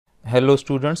Hello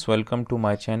students, welcome to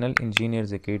my channel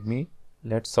Engineers Academy.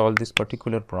 Let's solve this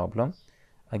particular problem.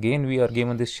 Again we are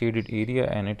given this shaded area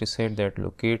and it is said that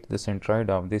locate the centroid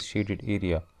of this shaded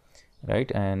area, right?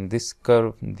 And this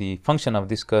curve, the function of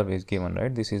this curve is given,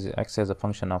 right? This is x as a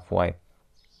function of y.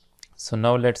 So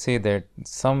now let's say that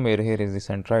somewhere here is the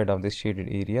centroid of this shaded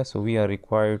area. So we are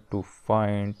required to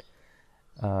find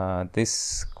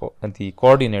the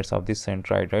coordinates of this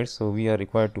centroid, right? So we are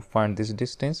required to find this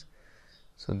distance.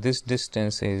 So this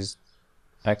distance is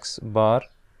x bar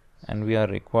and we are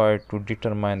required to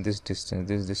determine this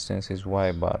distance is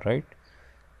y bar, right?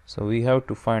 So we have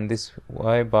to find this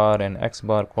y bar and x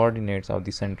bar coordinates of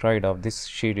the centroid of this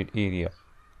shaded area.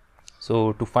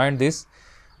 So to find this,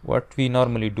 what we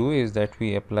normally do is that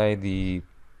we apply the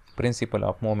principle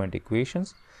of moment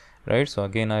equations, right? So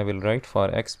again I will write for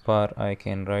x bar, I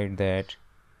can write that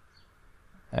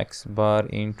x bar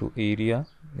into area,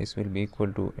 this will be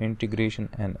equal to integration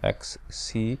and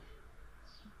xc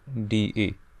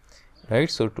dA, right?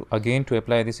 So to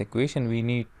apply this equation we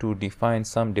need to define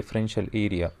some differential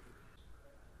area.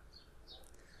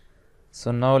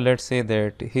 So now let's say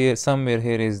that here somewhere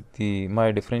here is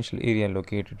my differential area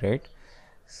located, right?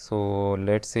 So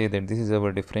let's say that this is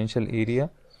our differential area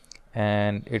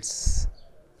and its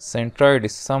centroid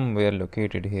is somewhere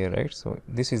located here, right? So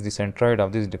this is the centroid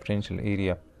of this differential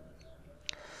area.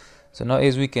 So now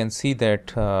as we can see that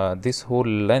this whole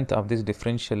length of this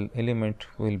differential element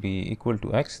will be equal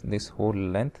to x, this whole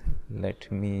length.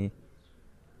 Let me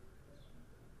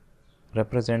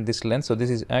represent this length. So this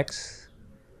is x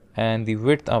and the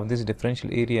width of this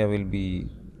differential area will be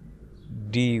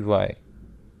dy,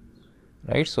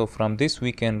 right? So from this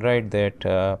we can write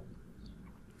that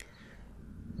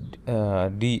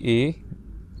dA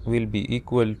will be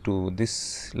equal to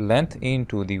this length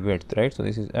into the width, right? So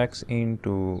this is x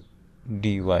into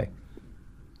dy.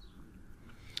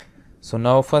 So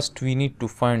now first we need to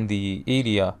find the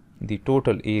area, the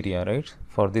total area, right,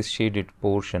 for this shaded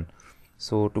portion.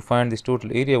 So to find this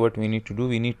total area, what we need to do,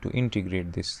 we need to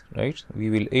integrate this, right? We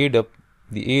will add up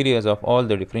the areas of all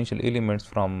the differential elements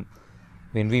from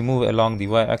when we move along the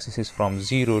y-axis is from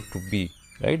 0 to b,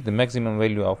 right? The maximum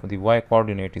value of the y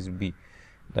coordinate is b,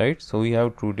 right? So we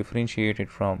have to differentiate it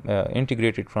from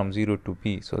integrate it from 0 to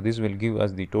b. So this will give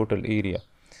us the total area.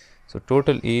 So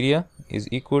total area is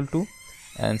equal to,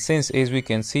 and since as we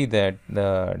can see that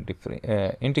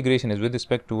the integration is with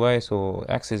respect to y, so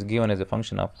x is given as a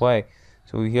function of y,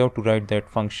 so we have to write that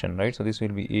function, right? So this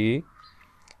will be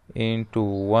a into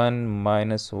 1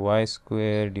 minus y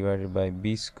square divided by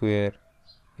b square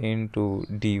into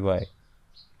dy,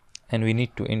 and we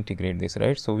need to integrate this,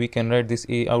 right? So we can write this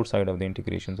a outside of the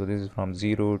integration. So this is from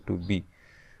 0 to b,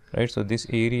 right? So this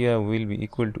area will be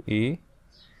equal to a,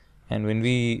 and when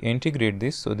we integrate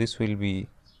this, so this will be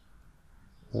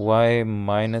y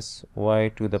minus y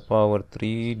to the power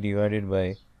 3 divided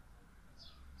by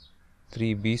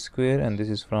 3b square, and this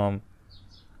is from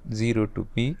 0 to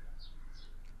b,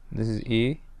 this is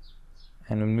a,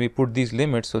 and when we put these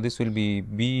limits, so this will be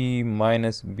b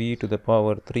minus b to the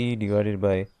power 3 divided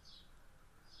by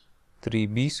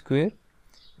 3b square,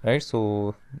 right?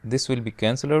 So this will be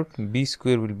cancelled out, b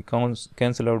square will be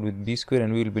cancelled out with b square,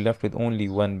 and we will be left with only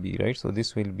 1b, right? So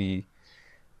this will be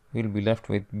left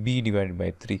with b divided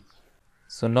by 3.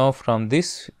 So now from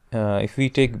this if we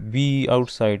take b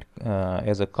outside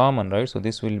as a common, right, so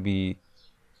this will be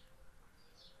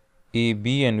ab,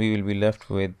 and we will be left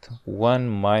with 1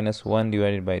 minus 1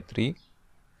 divided by 3.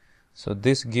 So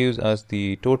this gives us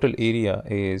the total area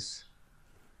is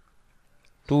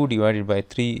 2 divided by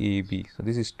 3ab. So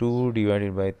this is 2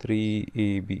 divided by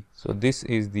 3ab. So this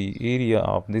is the area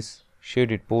of this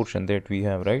shaded portion that we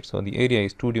have, right? So the area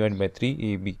is 2 divided by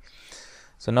 3ab.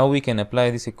 So now we can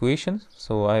apply this equation.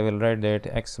 So I will write that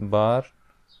x bar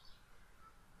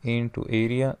into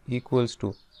area equals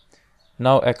to,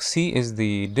 now xc is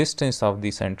the distance of the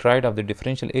centroid of the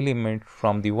differential element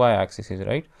from the y-axis,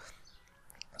 right?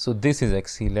 So this is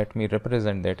xc. Let me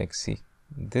represent that xc.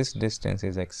 This distance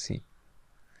is xc,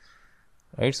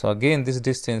 right? So again this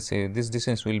distance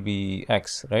will be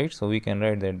x, right? So we can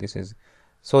write that this is,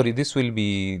 sorry, this will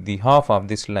be the half of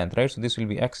this length, right? So this will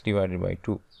be x divided by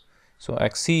 2. So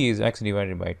xc is x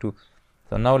divided by 2.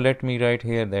 So now let me write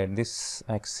here that this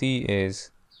xc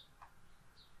is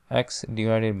x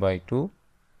divided by 2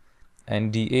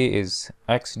 and dA is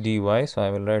x dy. So I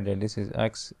will write that this is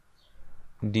x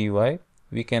dy.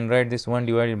 We can write this 1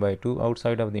 divided by 2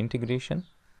 outside of the integration,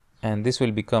 and this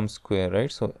will become square,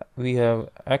 right? So we have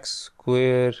x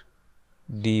square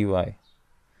dy,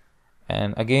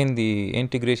 and again the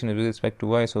integration is with respect to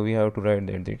y, so we have to write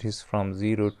that it is from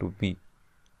 0 to b.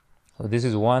 So this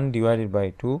is 1 divided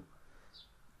by 2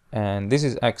 and this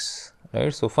is x,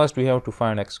 right? So first we have to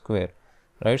find x square,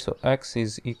 right? So x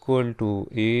is equal to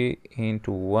a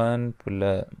into 1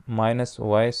 plus minus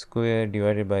y square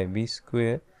divided by b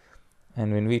square,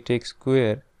 and when we take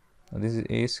square, this is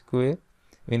a square.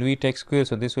 When we take square,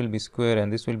 so this will be square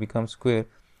and this will become square.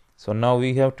 So now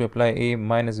we have to apply a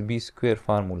minus b square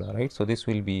formula, right? So this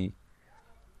will be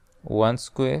 1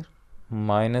 square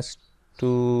minus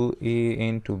 2a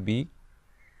into b.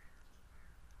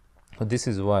 So this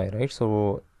is y, right?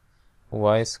 So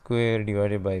y square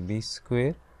divided by b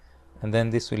square, and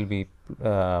then this will be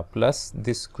plus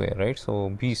this square, right? So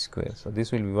b square. So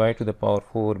this will be y to the power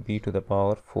 4 b to the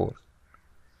power 4.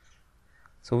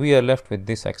 So we are left with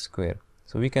this x square.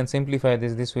 So we can simplify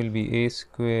this. This will be a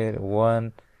square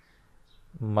 1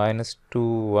 minus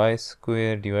 2y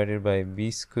square divided by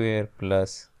b square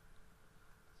plus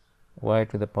y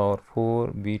to the power 4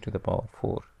 b to the power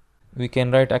 4. We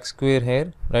can write x square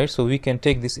here, right? So we can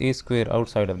take this a square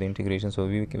outside of the integration. So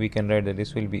we can write that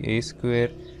this will be a square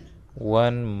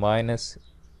 1 minus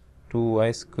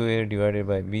 2y square divided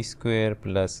by b square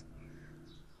plus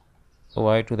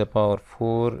y to the power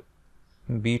 4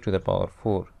 b to the power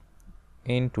 4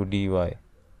 into dy.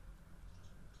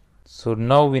 So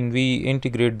now when we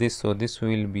integrate this, so this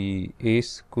will be a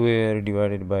square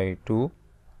divided by 2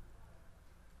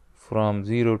 from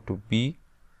 0 to b,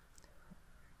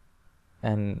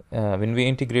 and when we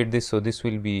integrate this, so this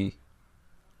will be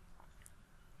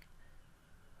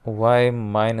y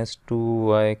minus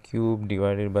 2y cube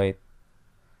divided by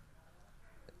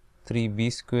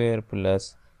 3b square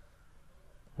plus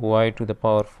y to the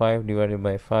power 5 divided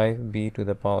by 5b to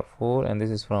the power 4, and this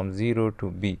is from 0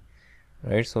 to b,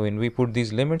 right? So when we put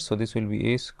these limits, so this will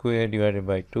be a square divided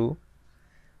by 2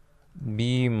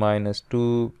 b minus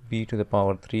 2 b to the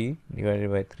power 3 divided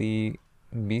by 3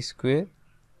 b square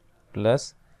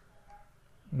plus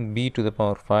b to the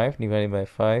power 5 divided by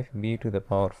 5 b to the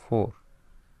power 4.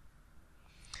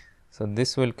 So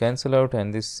this will cancel out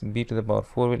and this b to the power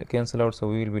 4 will cancel out, so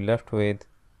we will be left with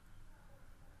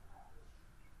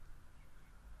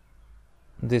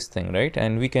this thing, right?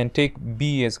 And we can take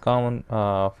b as common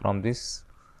from this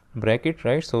bracket,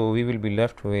 right? So we will be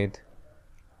left with,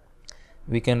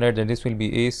 we can write that this will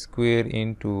be a square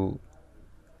into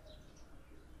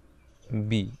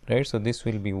b, right? So this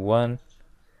will be 1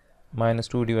 minus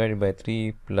 2 divided by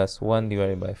 3 plus 1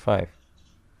 divided by 5.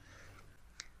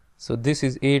 So this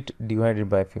is 8 divided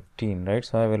by 15, right?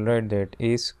 So I will write that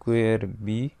a square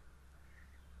b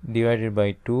divided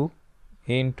by 2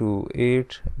 into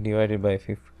 8 divided by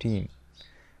 15,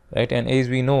 right? And as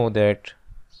we know that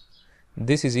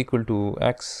this is equal to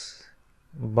x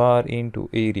bar into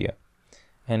area,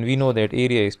 and we know that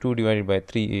area is 2 divided by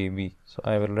 3ab. So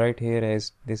I will write here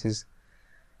as this is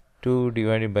 2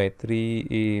 divided by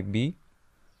 3ab.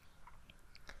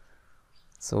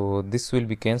 So this will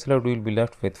be cancelled out. We will be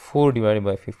left with 4 divided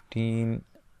by 15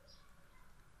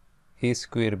 a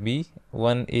square b.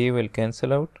 1a will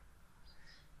cancel out,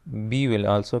 b will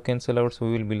also cancel out, so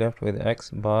we will be left with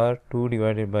x bar 2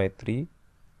 divided by 3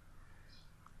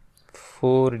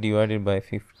 4 divided by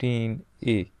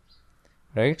 15a,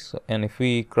 right? So and if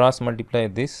we cross multiply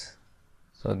this,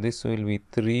 so this will be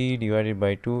 3 divided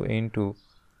by 2 into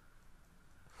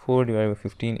 4 divided by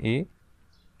 15a.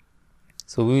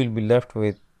 So we will be left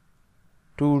with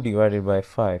 2 divided by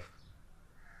 5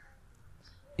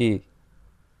 a.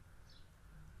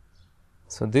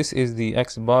 So this is the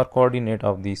x bar coordinate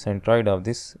of the centroid of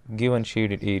this given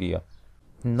shaded area.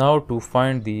 Now to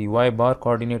find the y bar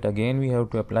coordinate, again we have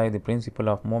to apply the principle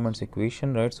of moments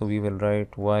equation, right? So we will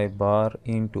write y bar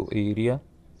into area,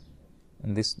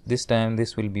 and this time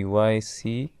this will be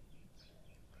yc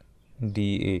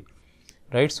dA,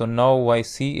 right? So now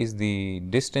yc is the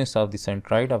distance of the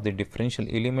centroid of the differential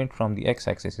element from the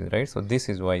x-axis, right? So this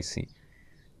is yc,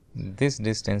 this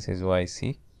distance is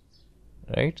yc,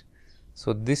 right?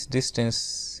 So this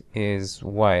distance is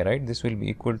y, right? This will be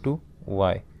equal to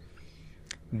y.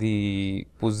 The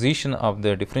position of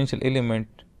the differential element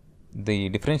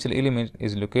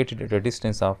is located at a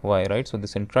distance of y, right? So the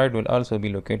centroid will also be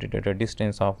located at a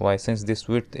distance of y, since this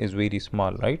width is very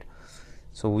small, right?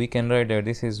 So we can write that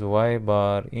this is y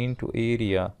bar into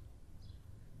area,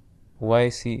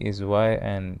 yc is y,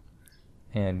 and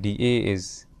dA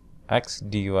is x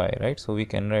dy, right? So we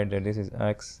can write that this is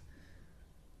x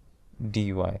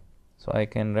dy. So I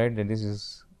can write that this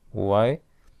is y,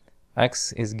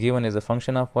 x is given as a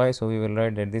function of y, so we will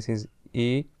write that this is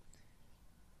a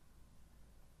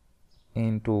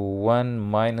into 1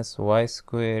 minus y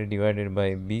square divided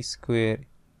by b square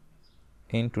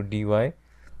into dy.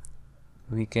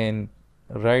 We can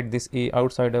write this a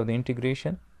outside of the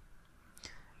integration,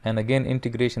 and again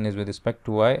integration is with respect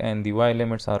to y, and the y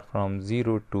limits are from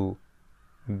 0 to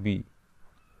b.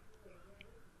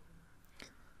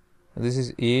 This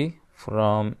is a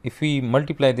from, if we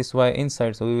multiply this y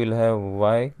inside, so we will have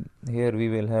y, here we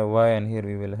will have y, and here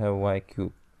we will have y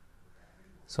cube.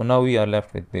 So now we are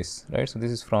left with this, right? So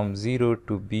this is from 0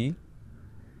 to b,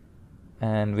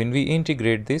 and when we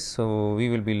integrate this, so we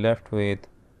will be left with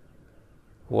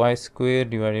y square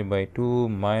divided by 2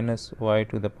 minus y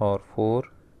to the power 4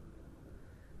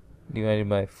 divided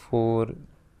by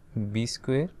 4b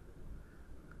square,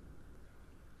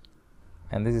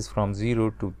 and this is from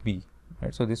 0 to b,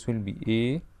 right? So this will be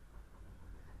a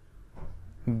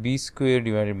b square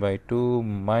divided by 2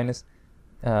 minus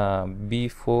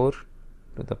b4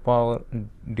 to the power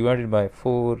divided by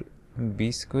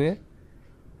 4b square,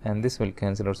 and this will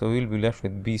cancel out, so we will be left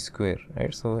with b square,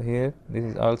 right? So here this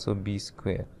is also b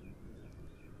square,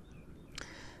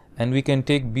 and we can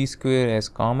take b square as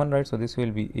common, right? So this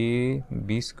will be a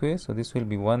b square, so this will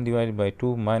be 1 divided by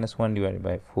 2 minus 1 divided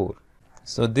by 4.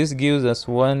 So this gives us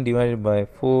 1 divided by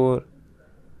 4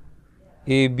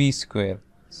 ab square.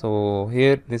 So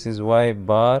here this is y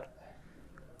bar,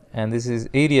 and this is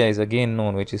area is again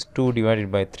known, which is 2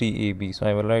 divided by 3ab. So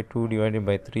I will write 2 divided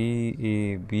by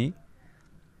 3ab.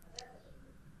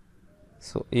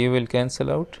 So a will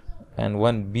cancel out and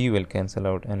 1b will cancel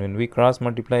out, and when we cross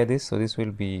multiply this, so this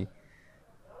will be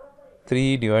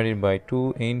 3 divided by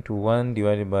 2 into 1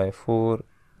 divided by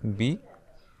 4b.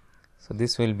 So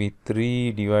this will be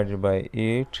 3 divided by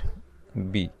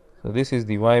 8b. So this is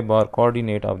the y bar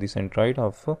coordinate of the centroid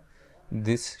of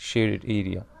this shaded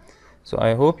area. So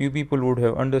I hope you people would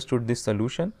have understood this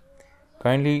solution.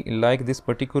 Kindly like this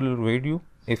particular video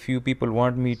if you people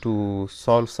want me to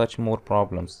solve such more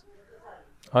problems.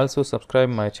 Also subscribe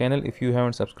my channel if you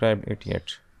haven't subscribed it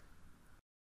yet.